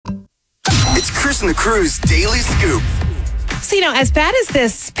It's Chris and the Crew's Daily Scoop. So, as bad as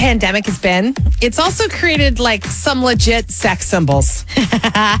this pandemic has been, it's also created some legit sex symbols. Don't you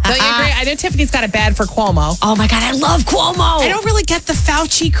agree? I know Tiffany's got it bad for Cuomo. Oh my God, I love Cuomo. I don't really get the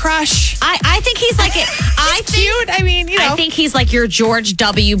Fauci crush. I think he's like it. Cute. I think he's like your George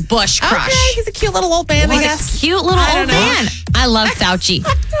W. Bush crush. Okay, he's a cute little old man, I guess. Cute little old man. I love Fauci.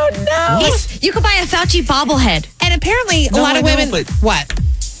 I don't know. You could buy a Fauci bobblehead. And apparently, a lot of women. What?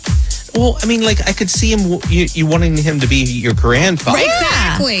 Well, I could see him, you wanting him to be your grandfather.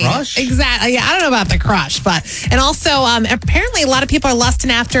 Exactly. Crush? Exactly. Yeah, I don't know about the crush, and also, apparently a lot of people are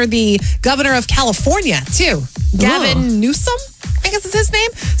lusting after the governor of California, too. Gavin Newsom, I guess is his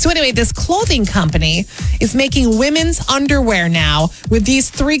name. So anyway, this clothing company is making women's underwear now with these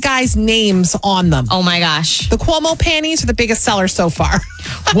three guys' names on them. Oh my gosh. The Cuomo panties are the biggest seller so far.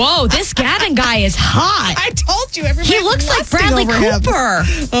 Whoa, this Gavin guy is hot. I told you. He looks like Bradley Cooper.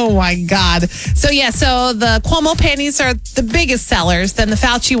 Oh my God. So the Cuomo panties are the biggest sellers, then the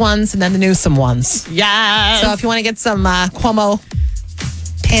Fauci ones, and then the Newsom ones. Yes. So if you want to get some Cuomo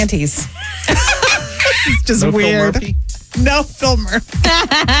panties. This is just weird. No Phil Murphy.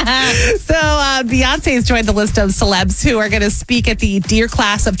 So Beyonce has joined the list of celebs who are going to speak at the Dear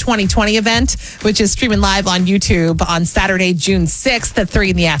Class of 2020 event, which is streaming live on YouTube on Saturday, June 6th at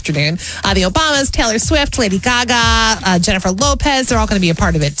 3 in the afternoon. The Obamas, Taylor Swift, Lady Gaga, Jennifer Lopez, they're all going to be a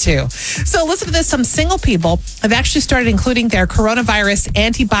part of it too. So listen to this. Some single people have actually started including their coronavirus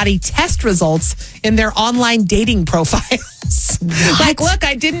antibody test results in their online dating profiles. Look,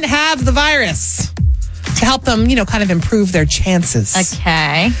 I didn't have the virus. To help them, kind of improve their chances.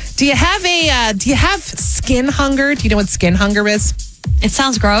 Okay. Do you have skin hunger? Do you know what skin hunger is? It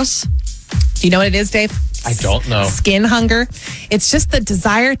sounds gross. Do you know what it is, Dave? I don't know. Skin hunger. It's just the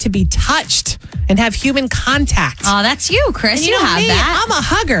desire to be touched and have human contact. Oh, that's you, Chris. And you have me, that. I'm a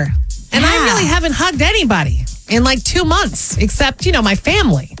hugger. And I really haven't hugged anybody in 2 months, except, my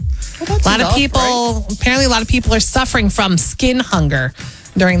family. Well, Apparently a lot of people are suffering from skin hunger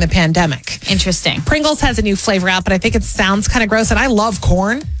during the pandemic. Interesting. Pringles has a new flavor out, but I think it sounds kind of gross. And I love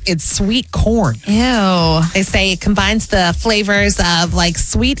corn. It's sweet corn. Ew. They say it combines the flavors of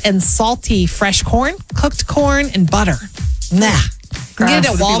sweet and salty fresh corn, cooked corn, and butter. Nah. You get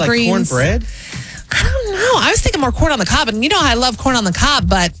it at Walgreens. Like cornbread? I don't know. I was thinking more corn on the cob. And I love corn on the cob,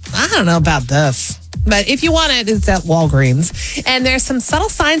 but I don't know about this. But if you want it, it's at Walgreens. And there's some subtle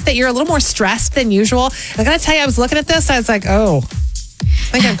signs that you're a little more stressed than usual. I got to tell you, I was looking at this. I was like, oh,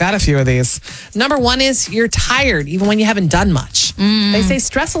 I think I've got a few of these. Number one is you're tired, even when you haven't done much. They say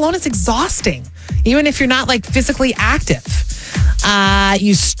stress alone is exhausting, even if you're not physically active.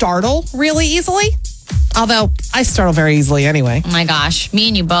 You startle really easily, although I startle very easily anyway. Oh my gosh, me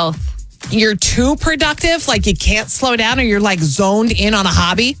and you both. You're too productive, you can't slow down, or you're zoned in on a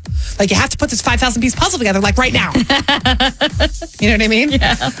hobby. You have to put this 5,000-piece puzzle together, right now. You know what I mean?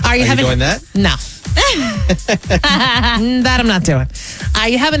 Yeah. Are you doing that? No. That I'm not doing.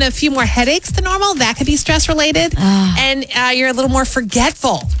 You're having a few more headaches than normal. That could be stress related. And you're a little more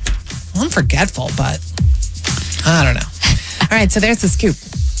forgetful. Well, I'm forgetful, but I don't know. All right, so there's the scoop.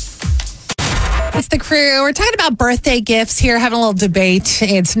 It's the Crew. We're talking about birthday gifts here, having a little debate.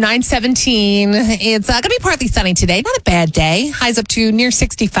 It's 9:17. It's going to be partly sunny today. Not a bad day. Highs up to near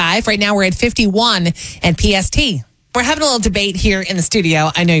 65. Right now we're at 51 and PST. We're having a little debate here in the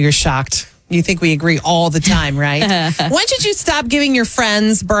studio. I know you're shocked. You think we agree all the time, right? When should you stop giving your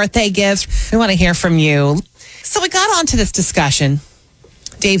friends birthday gifts? We want to hear from you. So we got onto this discussion.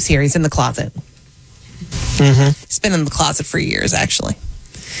 Dave's here. He's in the closet. He's been in the closet for years, actually.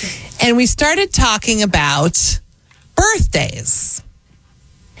 And we started talking about birthdays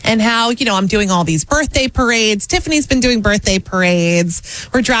and how, I'm doing all these birthday parades. Tiffany's been doing birthday parades.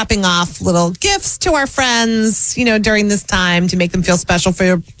 We're dropping off little gifts to our friends, during this time to make them feel special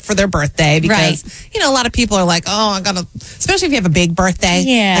for their birthday. Because, a lot of people are like, oh, I got to, especially if you have a big birthday.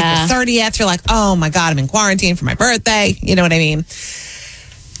 Yeah. Your 30th, you're like, oh my God, I'm in quarantine for my birthday. You know what I mean?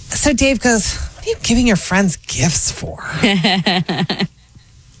 So Dave goes, what are you giving your friends gifts for?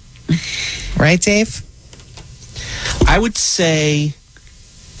 Right, Dave? I would say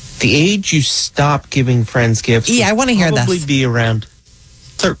the age you stop giving friends gifts. Yeah, I want to hear this. Probably be around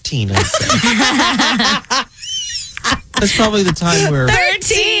 13, I'd say. That's probably the time where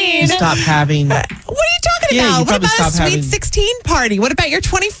 13. You stop having. What are you talking about? What about a sweet 16 party? What about your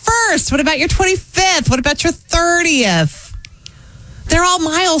 21st? What about your 25th? What about your 30th? They're all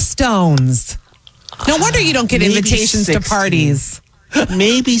milestones. No wonder you don't get invitations 16. to parties.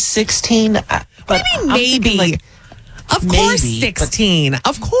 Maybe 16. But maybe. Of course, 16.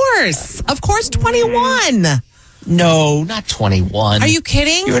 Of course, 21. No, not 21. Are you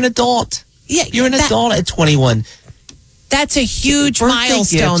kidding? You're an adult. Yeah, You're an adult at 21. That's a huge Birthday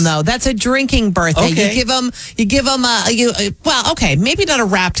milestone, gifts. though. That's a drinking birthday. Okay. You give them well, okay, maybe not a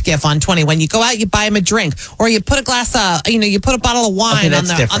wrapped gift on 21. You go out, you buy them a drink, or you put a glass of, you put a bottle of wine that's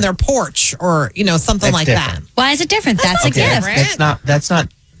different. on their porch, or something That's like different. that. Why is it different? That's a okay. gift.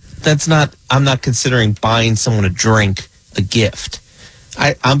 That's not. I'm not considering buying someone a drink a gift.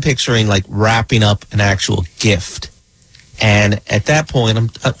 I'm picturing like wrapping up an actual gift, and at that point,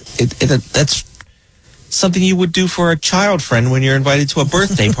 that's something you would do for a child friend when you're invited to a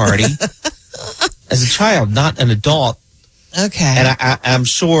birthday party as a child, not an adult. Okay. And I'm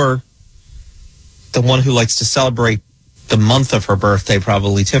sure the one who likes to celebrate the month of her birthday,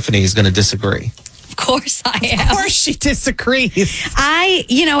 probably Tiffany, is going to disagree. Of course I am. Of course she disagrees.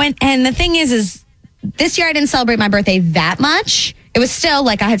 And the thing is this year I didn't celebrate my birthday that much. It was still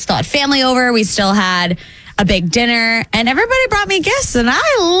like I still had family over. We still had a big dinner, and everybody brought me gifts, and I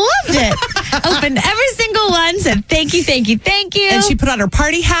loved it. Opened every single one, said thank you, thank you, thank you. And she put on her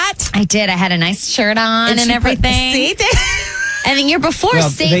party hat. I did. I had a nice shirt on and everything. And the year before,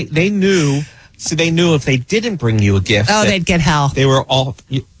 they knew. So they knew if they didn't bring you a gift, they'd get hell. They were all,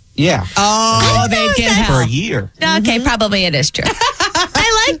 yeah. Oh, they'd get hell for a year. Okay, probably it is true.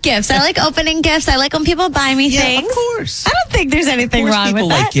 I like gifts. I like opening gifts. I like when people buy me things. Of course. I don't think there's anything wrong with people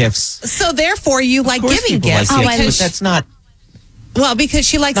that. like gifts. So therefore, you like giving People gifts. like because but that's not. Well, because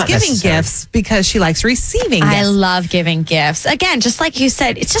she likes Not giving necessary. gifts because she likes receiving I gifts. love giving gifts. Again, just like you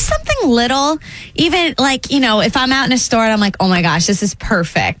said, it's just something little. Even like, if I'm out in a store and I'm like, oh my gosh, this is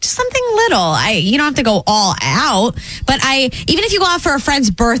perfect. Just something little. You don't have to go all out. But even if you go out for a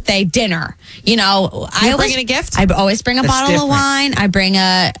friend's birthday dinner, I bringing a gift? I always bring a That's bottle of different. wine. I bring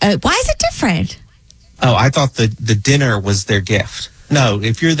why is it different? Oh, I thought the dinner was their gift. No,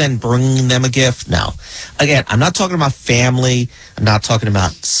 if you're then bringing them a gift, no. Again, I'm not talking about family. I'm not talking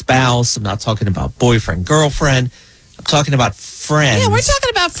about spouse. I'm not talking about boyfriend, girlfriend. I'm talking about friends. Yeah, we're talking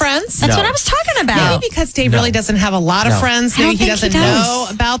about friends. That's No. what I was talking about. Maybe because Dave No. really doesn't have a lot of No. friends. I don't Maybe he think doesn't he does. know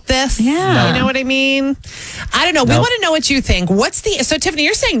about this. Yeah. You know what I mean? I don't know. We No. want to know what you think. So Tiffany,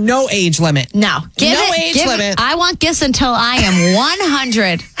 you're saying no age limit. No. No age limit. I want gifts until I am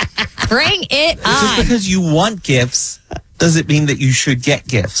 100. Bring it Just on. because you want gifts doesn't mean that you should get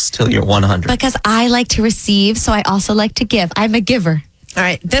gifts till you're 100. Because I like to receive, so I also like to give. I'm a giver. All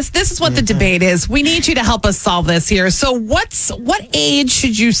right. This is what the debate is. We need you to help us solve this here. So what age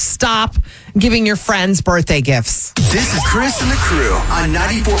should you stop giving your friends birthday gifts? This is Chris and the crew on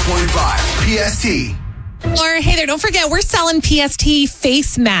 94.5 PST. Or, hey there, don't forget, we're selling PST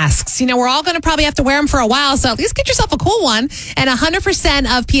face masks. We're all going to probably have to wear them for a while, so at least get yourself a cool one. And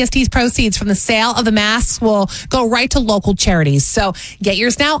 100% of PST's proceeds from the sale of the masks will go right to local charities. So get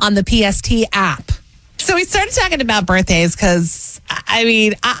yours now on the PST app. So we started talking about birthdays because,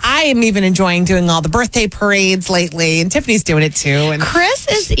 I am even enjoying doing all the birthday parades lately, and Tiffany's doing it too. And Chris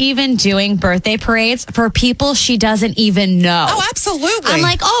is even doing birthday parades for people she doesn't even know. oh, absolutely. I'm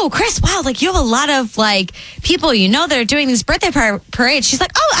like, oh, Chris, wow, like you have a lot of people that are doing these birthday parades. She's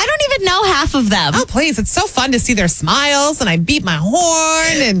like, oh, I don't even know half of them. oh, please. It's so fun to see their smiles, and I beat my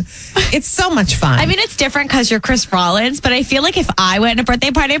horn, and it's so much fun. I mean, it's different because you're Chris Rollins, but I feel like if I went to a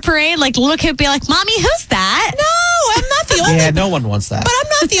birthday party parade, little kid would be like, Mommy, who's that? no, I'm not the only Yeah, no one wants that. But I'm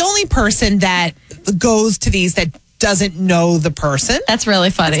not the only person that goes to these that doesn't know the person. That's really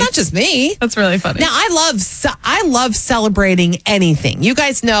funny. It's not just me. That's really funny. Now, I love celebrating anything. You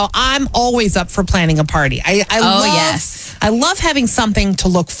guys know I'm always up for planning a party. I love having something to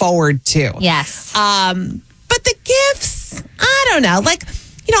look forward to. Yes. But the gifts, I don't know.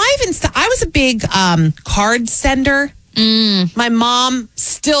 I was a big card sender. My mom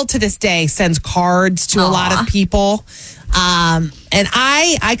still to this day sends cards to a lot of people. And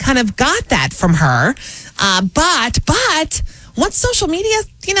I kind of got that from her. But once social media,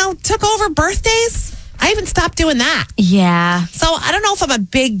 took over birthdays, I even stopped doing that. Yeah. So I don't know if I'm a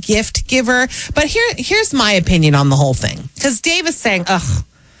big gift giver, but here's my opinion on the whole thing. Because Dave is saying,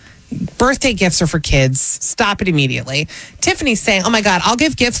 birthday gifts are for kids. Stop it immediately. Tiffany's saying, oh my God, I'll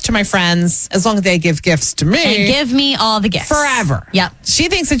give gifts to my friends as long as they give gifts to me. And give me all the gifts. Forever. Yep. She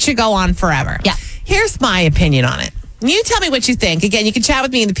thinks it should go on forever. Yeah. Here's my opinion on it. You tell me what you think. Again, you can chat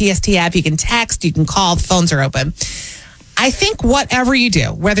with me in the PST app. You can text. You can call. The phones are open. I think whatever you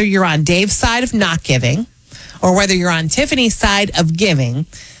do, whether you're on Dave's side of not giving or whether you're on Tiffany's side of giving,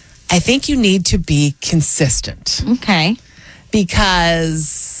 I think you need to be consistent. Okay.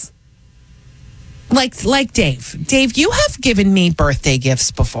 Because like Dave, you have given me birthday gifts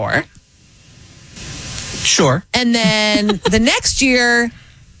before. Sure. And then the next year,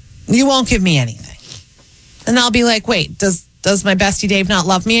 you won't give me anything. And I'll be like, wait, does Does my bestie Dave not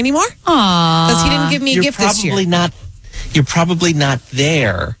love me anymore? Aww. Because he didn't give me a gift this year. You're probably not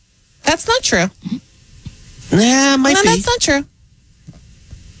there. That's not true. Nah, might be. That's not true.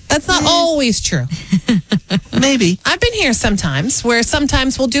 That's not always true. Maybe. I've been here sometimes where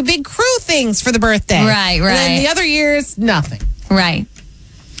sometimes we'll do big crew things for the birthday. Right. And then the other years, nothing. Right.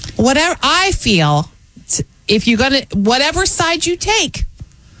 Whatever I feel, if you're going to, whatever side you take,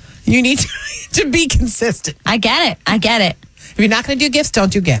 you need to be consistent. I get it. If you're not going to do gifts,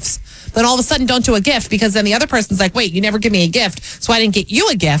 don't do gifts. Then all of a sudden, don't do a gift because then the other person's like, wait, you never give me a gift, so I didn't get you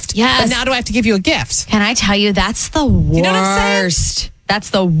a gift. Yes. But now do I have to give you a gift? Can I tell you, that's the worst. You know what I'm saying? That's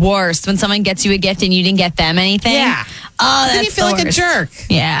the worst when someone gets you a gift and you didn't get them anything. Yeah. Oh, Then you feel like a jerk.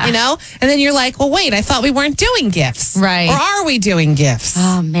 Yeah. You know? And then you're like, well, wait, I thought we weren't doing gifts. Right. Or are we doing gifts?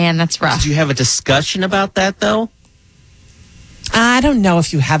 Oh, man, that's rough. Did you have a discussion about that, though? I don't know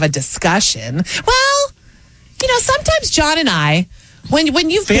if you have a discussion. Well, sometimes John and I, when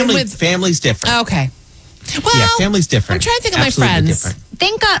you've been with... Family's different. Okay. Well, yeah, family's different. I'm trying to think of Absolutely my friends.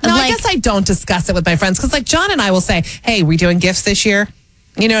 different. I guess I don't discuss it with my friends because, like, John and I will say, "Hey, we doing gifts this year?"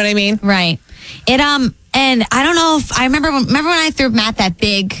 You know what I mean? Right. And I don't know if I remember when I threw Matt that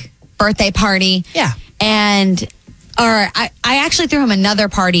big birthday party. Yeah. I actually threw him another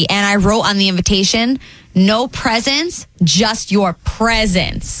party, and I wrote on the invitation, "No presents, just your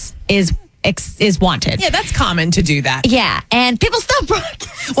presence is wanted." Yeah, that's common to do that. Yeah, and people still brought.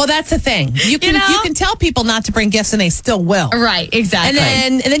 Well, that's the thing. You can tell people not to bring gifts, and they still will. Right, exactly.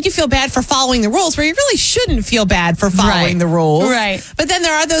 And then you feel bad for following the rules, where you really shouldn't feel bad for following the rules. Right. But then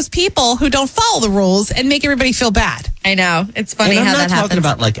there are those people who don't follow the rules and make everybody feel bad. I know. It's funny And how that I'm not talking happens.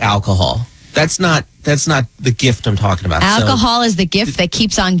 about like alcohol. That's not the gift I'm talking about. Alcohol is the gift that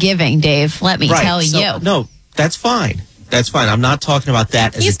keeps on giving, Dave. Let me tell you. No, that's fine. That's fine. I'm not talking about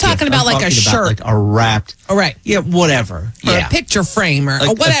that as He's a gift. talking about I'm like a talking about, shirt. like a wrapped. All right. Yeah, whatever. Or Yeah. a picture frame or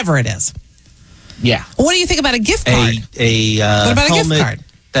Like whatever it is. Yeah. Well, what do you think about a gift card? What about a gift helmet card?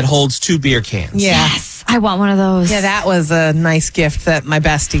 that holds 2 beer cans. Yeah. Yes, I want one of those. Yeah, that was a nice gift that my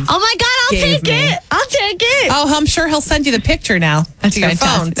bestie. Oh my God, I'll Gave take me. it. I'll take it. Oh, I'm sure he'll send you the picture now to your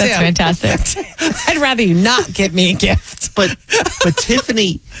phone too. That's fantastic. I'd rather you not get me a gift. But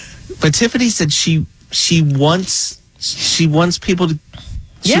Tiffany said she wants people to.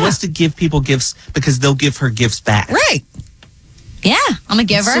 She wants to give people gifts because they'll give her gifts back. Right. Yeah, I'm a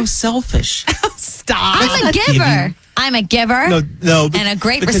giver. It's so selfish. Stop. I'm a giver. I'm a giver. No, and a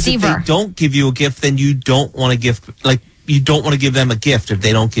great because receiver. If they don't give you a gift, then you don't want to give. Like you don't want to give them a gift if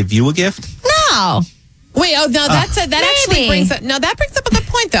they don't give you a gift. No. Wait, that actually brings up a good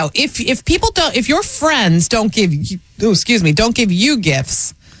point though. If people don't, if your friends don't give you, don't give you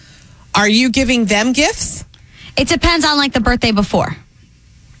gifts, are you giving them gifts? It depends on like the birthday before.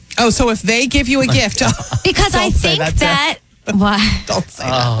 Oh, so if they give you a gift, Because I think that. What? Don't say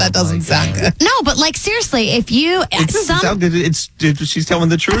that. That doesn't sound good. No, but like seriously, if you It doesn't sound good. She's telling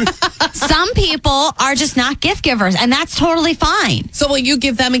the truth. some people are just not gift givers, and that's totally fine. So will you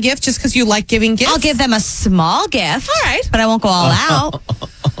give them a gift just because you like giving gifts? I'll give them a small gift. All right. But I won't go all out.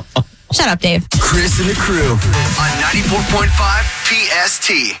 Shut up, Dave. Chris and the crew on 94.5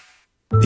 PST.